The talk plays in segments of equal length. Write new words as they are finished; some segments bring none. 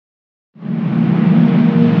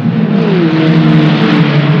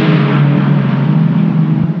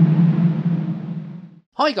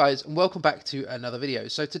Hi guys, and welcome back to another video.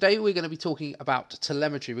 So today we're going to be talking about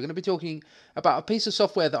telemetry. We're going to be talking about a piece of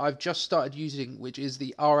software that I've just started using, which is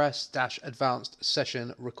the RS Dash Advanced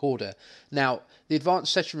Session Recorder. Now, the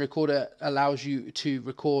Advanced Session Recorder allows you to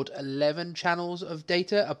record 11 channels of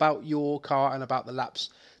data about your car and about the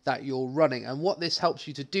laps that you're running. And what this helps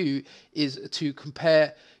you to do is to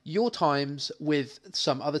compare your times with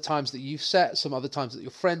some other times that you've set, some other times that your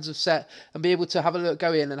friends have set, and be able to have a look,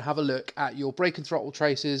 go in and have a look at your brake and throttle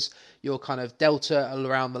traces, your kind of delta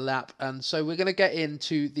around the lap. And so we're going to get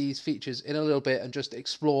into these features in a little bit and just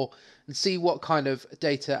explore and see what kind of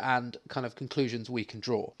data and kind of conclusions we can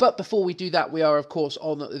draw. But before we do that, we are of course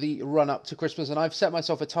on the run up to Christmas, and I've set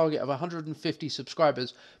myself a target of 150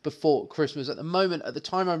 subscribers before Christmas. At the moment, at the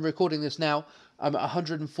time I'm recording this now, I'm at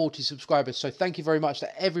 140 subscribers. So thank you very much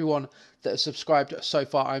to everyone that has subscribed so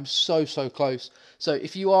far. I'm so close. So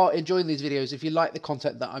if you are enjoying these videos, if you like the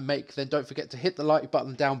content that I make, then don't forget to hit the like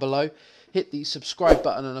button down below, hit the subscribe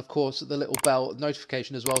button, and of course the little bell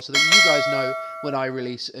notification as well, so that you guys know when I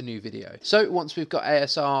release a new video. So once we've got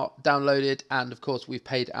ASR downloaded, and of course we've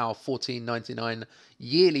paid our $14.99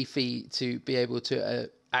 yearly fee to be able to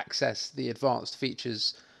access the advanced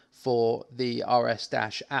features for the RS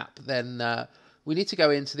Dash app, then we need to go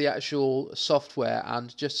into the actual software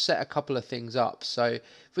and just set a couple of things up. So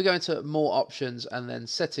if we go into more options and then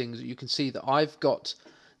settings, you can see that I've got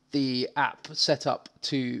the app set up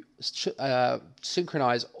to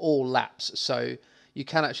synchronize all laps. So you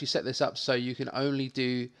can actually set this up so you can only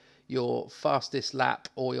do your fastest lap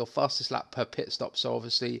or your fastest lap per pit stop. So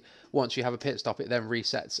obviously once you have a pit stop, it then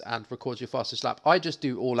resets and records your fastest lap. I just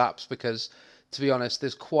do all laps because, to be honest,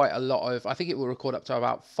 there's quite a lot of, I think it will record up to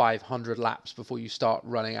about 500 laps before you start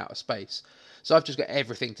running out of space. So I've just got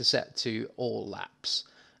everything to set to all laps.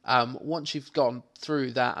 Once you've gone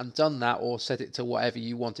through that and done that, or set it to whatever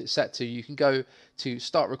you want it set to, you can go to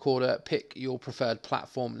Start Recorder, pick your preferred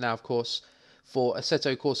platform. Now, of course, for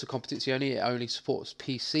Assetto Corsa Competizione, it only supports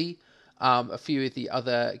PC. A few of the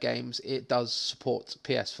other games, it does support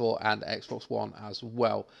PS4 and Xbox One as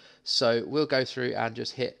well. So we'll go through and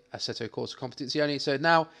just hit Assetto Corsa Competizione. So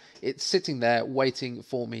now it's sitting there waiting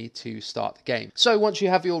for me to start the game. So once you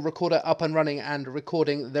have your recorder up and running and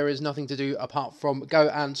recording, there is nothing to do apart from go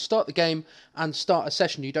and start the game and start a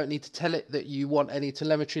session. You don't need to tell it that you want any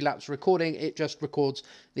telemetry laps recording. It just records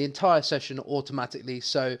the entire session automatically.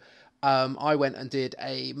 So I went and did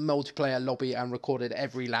a multiplayer lobby and recorded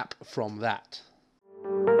every lap from that.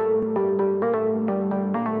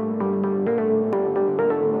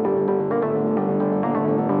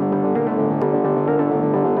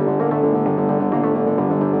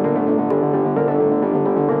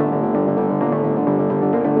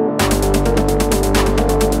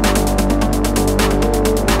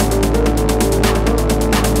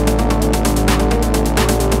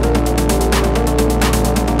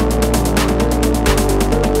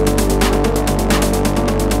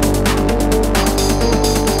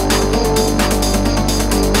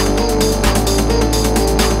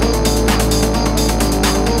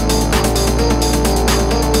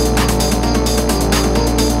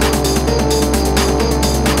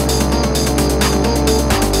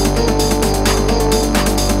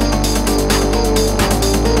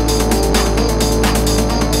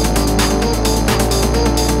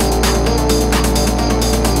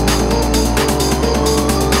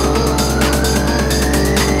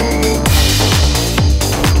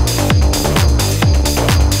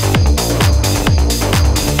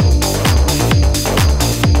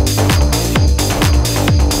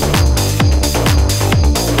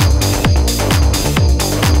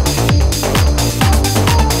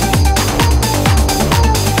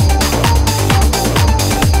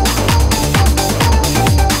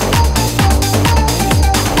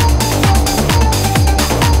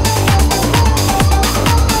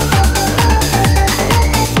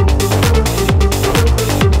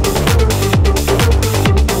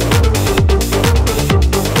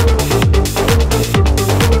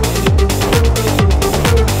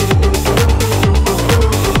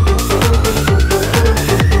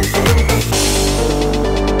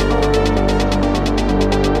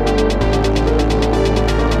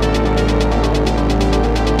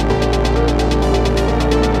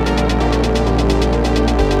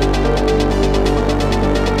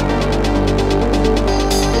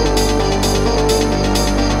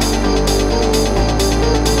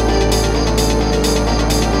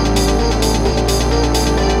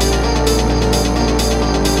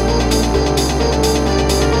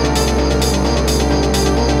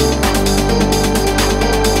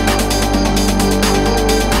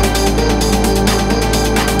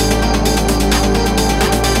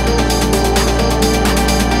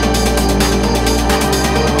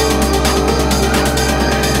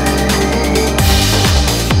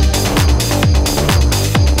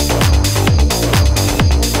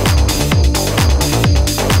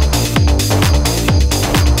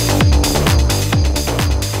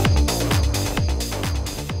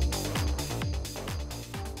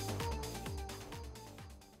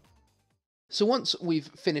 So once we've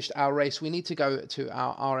finished our race, we need to go to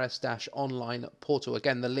our RS Dash online portal.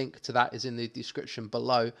 Again, the link to that is in the description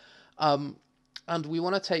below. And we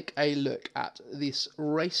want to take a look at this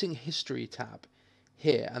racing history tab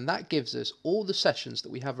here, and that gives us all the sessions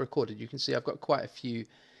that we have recorded. You can see I've got quite a few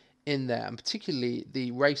in there, and particularly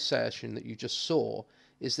the race session that you just saw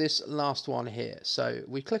is this last one here. So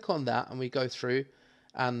we click on that and we go through,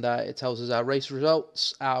 and it tells us our race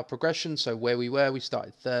results, our progression, so where we were. We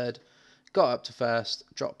started third, got up to first,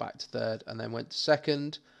 dropped back to third, and then went to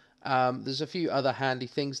second. There's a few other handy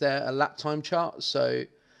things there, a lap time chart, so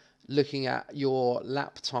looking at your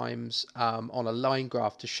lap times on a line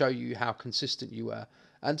graph to show you how consistent you were.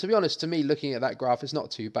 And to be honest, to me, looking at that graph is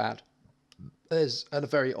not too bad. There's a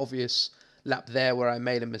very obvious lap there where I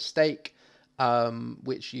made a mistake,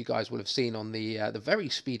 which you guys will have seen on the very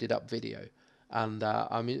speeded up video. And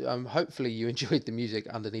hopefully you enjoyed the music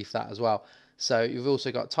underneath that as well. So you've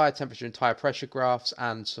also got tyre temperature and tyre pressure graphs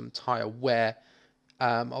and some tyre wear.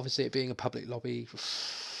 Obviously, it being a public lobby,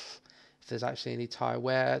 if there's actually any tyre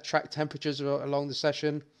wear, track temperatures along the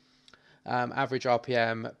session, average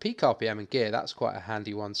RPM, peak RPM and gear. That's quite a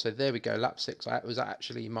handy one. So there we go. Lap 6 was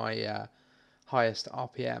actually my highest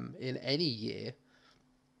RPM in any year.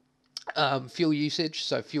 Fuel usage,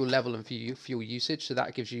 so fuel level and fuel usage. So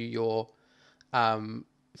that gives you your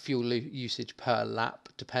fuel usage per lap.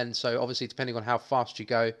 Depends. So obviously, depending on how fast you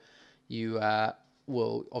go, you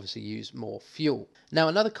will obviously use more fuel. Now,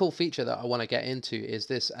 another cool feature that I want to get into is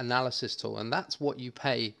this analysis tool, and that's what you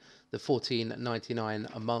pay the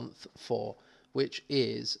 $14.99 a month for, which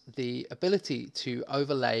is the ability to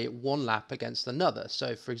overlay one lap against another.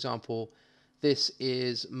 So, for example, this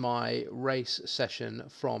is my race session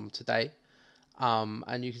from today.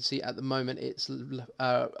 And you can see at the moment it's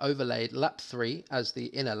overlaid lap 3 as the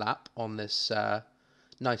inner lap on this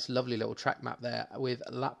nice lovely little track map there, with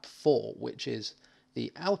lap 4 which is the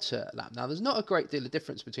outer lap. Now there's not a great deal of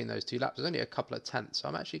difference between those two laps, there's only a couple of tenths, so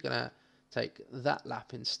I'm actually going to take that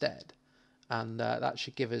lap instead, and that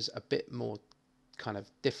should give us a bit more kind of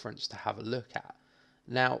difference to have a look at.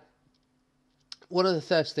 Now, one of the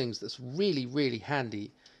first things that's really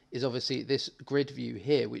handy is obviously this grid view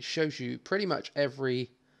here, which shows you pretty much every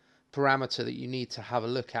parameter that you need to have a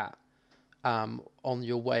look at on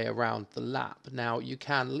your way around the lap. Now you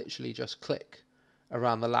can literally just click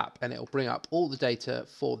around the lap and it'll bring up all the data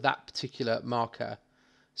for that particular marker.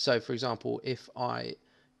 So for example, if I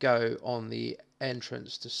go on the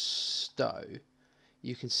entrance to Stowe,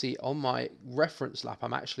 you can see on my reference lap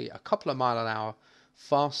I'm actually a couple of miles an hour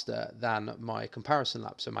faster than my comparison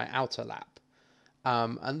lap, so my outer lap.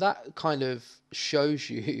 And that kind of shows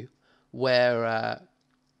you where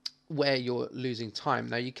you're losing time.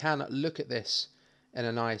 Now you can look at this in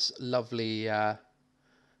a nice lovely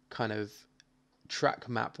kind of track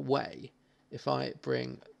map way. If I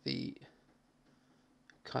bring the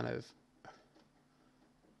kind of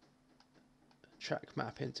track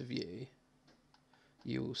map into view,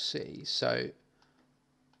 you will see. So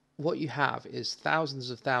what you have is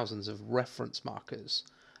thousands of reference markers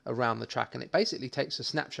around the track, and it basically takes a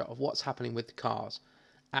snapshot of what's happening with the cars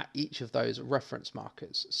at each of those reference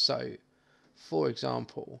markers. So for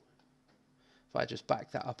example, if I just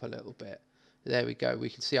back that up a little bit, there we go, we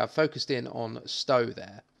can see I've focused in on Stowe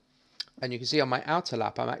there, and you can see on my outer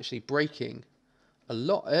lap I'm actually braking a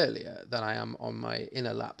lot earlier than I am on my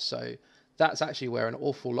inner lap. So that's actually where an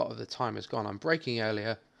awful lot of the time has gone. I'm braking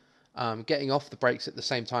earlier, getting off the brakes at the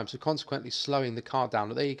same time, so consequently slowing the car down.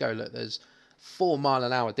 But there you go, look, there's 4 mile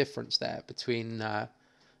an hour difference there between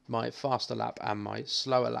my faster lap and my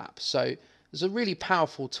slower lap. So it's a really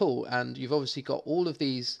powerful tool, and you've obviously got all of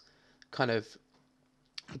these kind of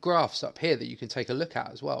graphs up here that you can take a look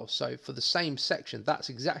at as well. So for the same section, that's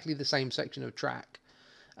exactly the same section of track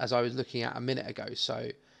as I was looking at a minute ago. So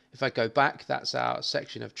if I go back, that's our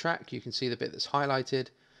section of track. You can see the bit that's highlighted.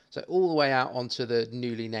 So all the way out onto the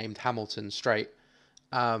newly named Hamilton Straight.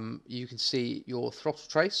 You can see your throttle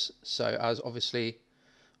trace. So as obviously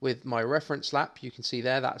with my reference lap, you can see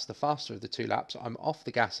there that's the faster of the two laps. I'm off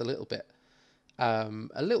the gas a little bit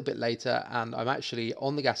later, and I'm actually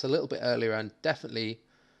on the gas a little bit earlier, and definitely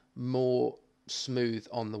more smooth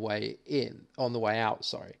on the way out.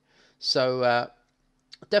 Sorry. So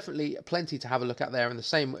definitely plenty to have a look at there, and the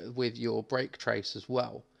same with your brake trace as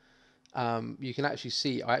well. You can actually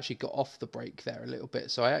see I actually got off the brake there a little bit,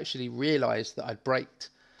 so I actually realised that I'd braked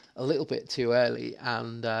a little bit too early,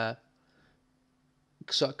 and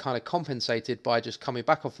so kind of compensated by just coming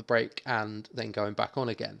back off the brake and then going back on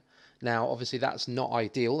again. Now obviously that's not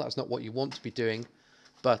ideal, that's not what you want to be doing,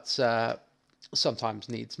 but sometimes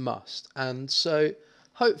needs must. And so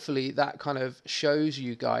hopefully that kind of shows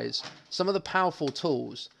you guys some of the powerful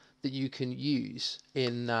tools that you can use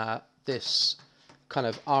in this kind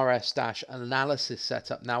of RS Dash analysis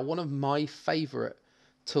setup. Now, one of my favorite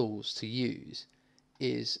tools to use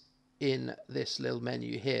is in this little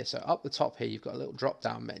menu here. So up the top here, you've got a little drop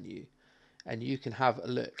down menu, and you can have a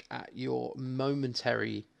look at your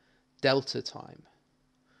momentary delta time,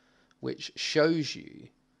 which shows you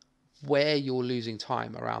where you're losing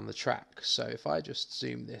time around the track. So if I just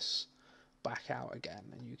zoom this back out again,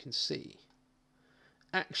 and you can see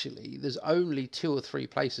actually there's only 2 or 3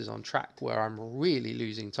 places on track where I'm really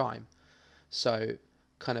losing time. So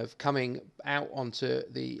kind of coming out onto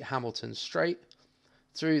the Hamilton straight,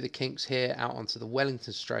 through the kinks here, out onto the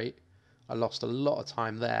Wellington straight, I lost a lot of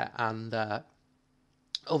time there, and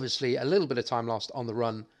obviously a little bit of time lost on the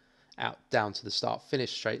run out down to the start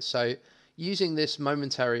finish straight. So using this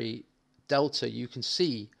momentary delta, you can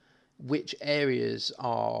see which areas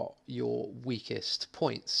are your weakest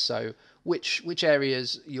points. So which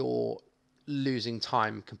areas you're losing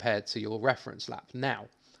time compared to your reference lap. Now,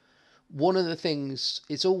 one of the things,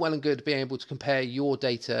 it's all well and good being able to compare your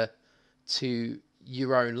data to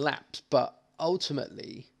your own laps, but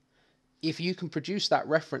ultimately, if you can produce that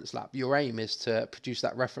reference lap, your aim is to produce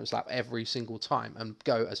that reference lap every single time and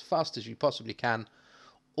go as fast as you possibly can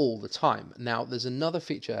all the time. Now, there's another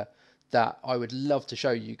feature that I would love to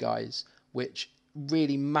show you guys, which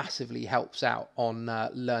really massively helps out on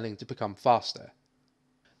learning to become faster.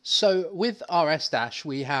 So with RS Dash,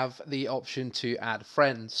 we have the option to add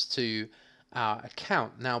friends to our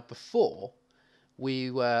account. Now, before,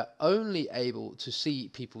 we were only able to see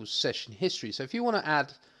people's session history. So if you want to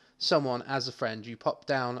add someone as a friend, you pop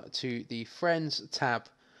down to the Friends tab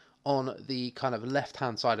on the kind of left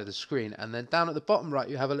hand side of the screen, and then down at the bottom right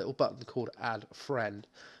you have a little button called Add Friend,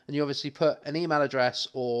 and you obviously put an email address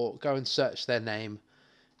or go and search their name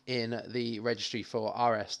in the registry for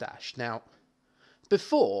RS Dash. Now,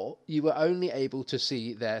 before, you were only able to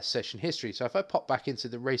see their session history. So if I pop back into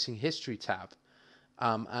the Racing History tab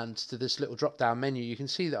and to this little drop down menu, you can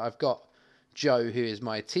see that I've got Joe, who is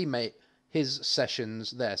my teammate, his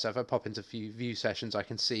sessions there. So if I pop into view sessions, I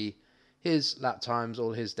can see his lap times,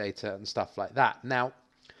 all his data and stuff like that. Now,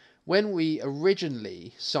 when we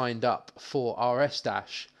originally signed up for RS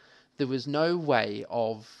Dash, there was no way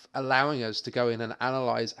of allowing us to go in and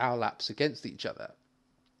analyze our laps against each other.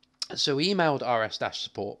 So we emailed RS Dash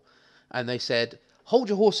support, and they said, hold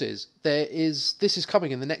your horses, this is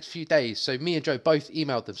coming in the next few days. So me and Joe both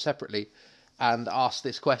emailed them separately and asked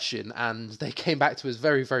this question, and they came back to us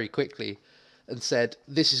very, very quickly and said,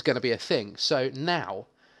 this is going to be a thing. So now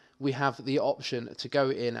we have the option to go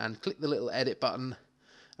in and click the little edit button,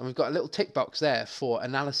 and we've got a little tick box there for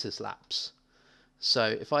analysis laps. So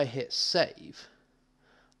if I hit save,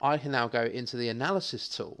 I can now go into the analysis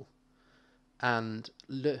tool and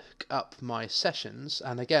look up my sessions,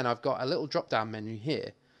 and again I've got a little drop down menu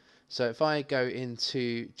here. So if I go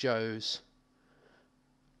into Joe's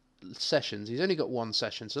sessions, he's only got one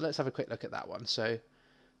session, so let's have a quick look at that one. So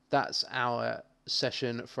that's our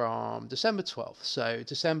session from December 12th. So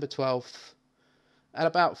December 12th at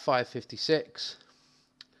about 5:56,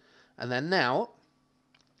 and then now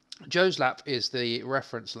Joe's lap is the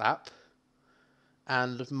reference lap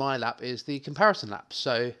and my lap is the comparison lap.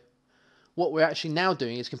 So what we're actually now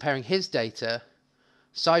doing is comparing his data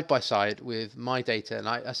side by side with my data. And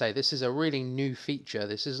I say this is a really new feature.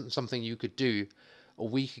 This isn't something you could do a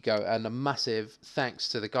week ago, and a massive thanks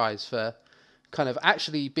to the guys for kind of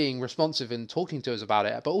actually being responsive and talking to us about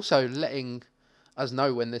it, but also letting us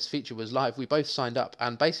know when this feature was live. We both signed up,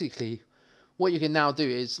 and basically what you can now do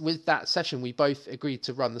is, with that session, we both agreed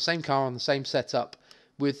to run the same car on the same setup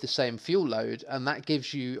with the same fuel load, and that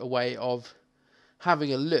gives you a way of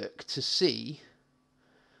having a look to see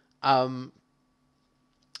the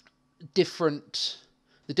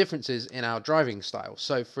differences in our driving style.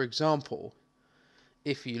 So for example,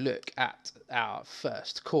 if you look at our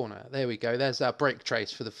first corner, there we go, there's our brake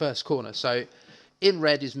trace for the first corner. So in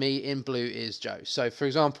red is me, in blue is Joe. So for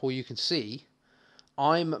example, you can see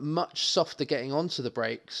I'm much softer getting onto the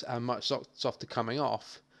brakes and much softer coming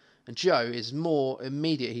off, and Joe is more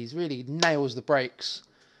immediate. He's really nails the brakes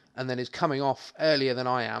and then is coming off earlier than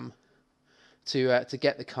I am to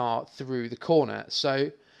get the car through the corner.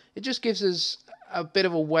 So it just gives us a bit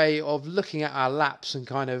of a way of looking at our laps and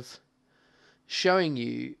kind of showing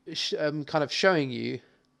you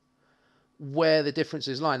where the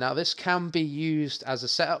differences lie. Now, this can be used as a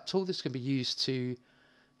setup tool. This can be used to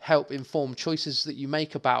help inform choices that you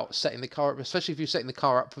make about setting the car up, especially if you're setting the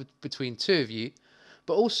car up between two of you.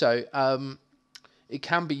 But also, it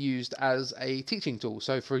can be used as a teaching tool.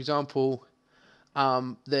 So, for example,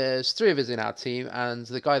 There's 3 of us in our team, and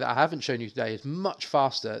the guy that I haven't shown you today is much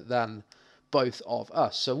faster than both of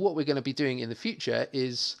us. So what we're going to be doing in the future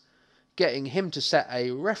is getting him to set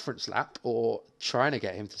a reference lap, or trying to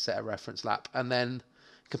get him to set a reference lap, and then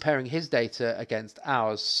comparing his data against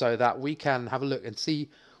ours so that we can have a look and see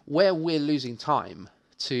where we're losing time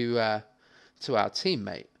to our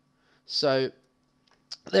teammate. So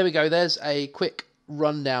there we go. There's a quick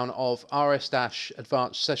rundown of RS Dash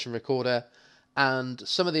Advanced Session Recorder and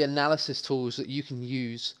some of the analysis tools that you can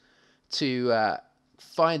use to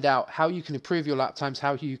find out how you can improve your lap times,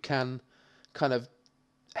 how you can kind of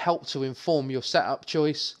help to inform your setup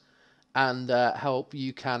choice, and help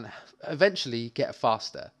you can eventually get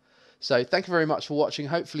faster. So thank you very much for watching.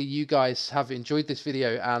 Hopefully you guys have enjoyed this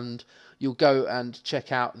video, and you'll go and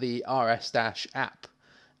check out the RS Dash app,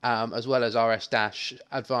 as well as RS Dash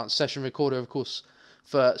Advanced Session Recorder. Of course,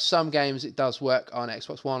 for some games it does work on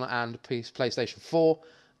Xbox One and PlayStation 4.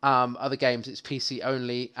 Other games it's PC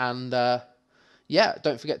only. And yeah,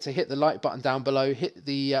 don't forget to hit the like button down below, hit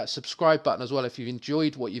the subscribe button as well if you've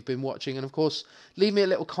enjoyed what you've been watching, and of course leave me a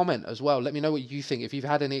little comment as well. Let me know what you think. If you've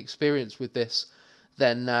had any experience with this,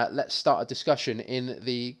 then let's start a discussion in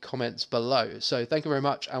the comments below. So thank you very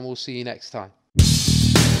much, and we'll see you next time.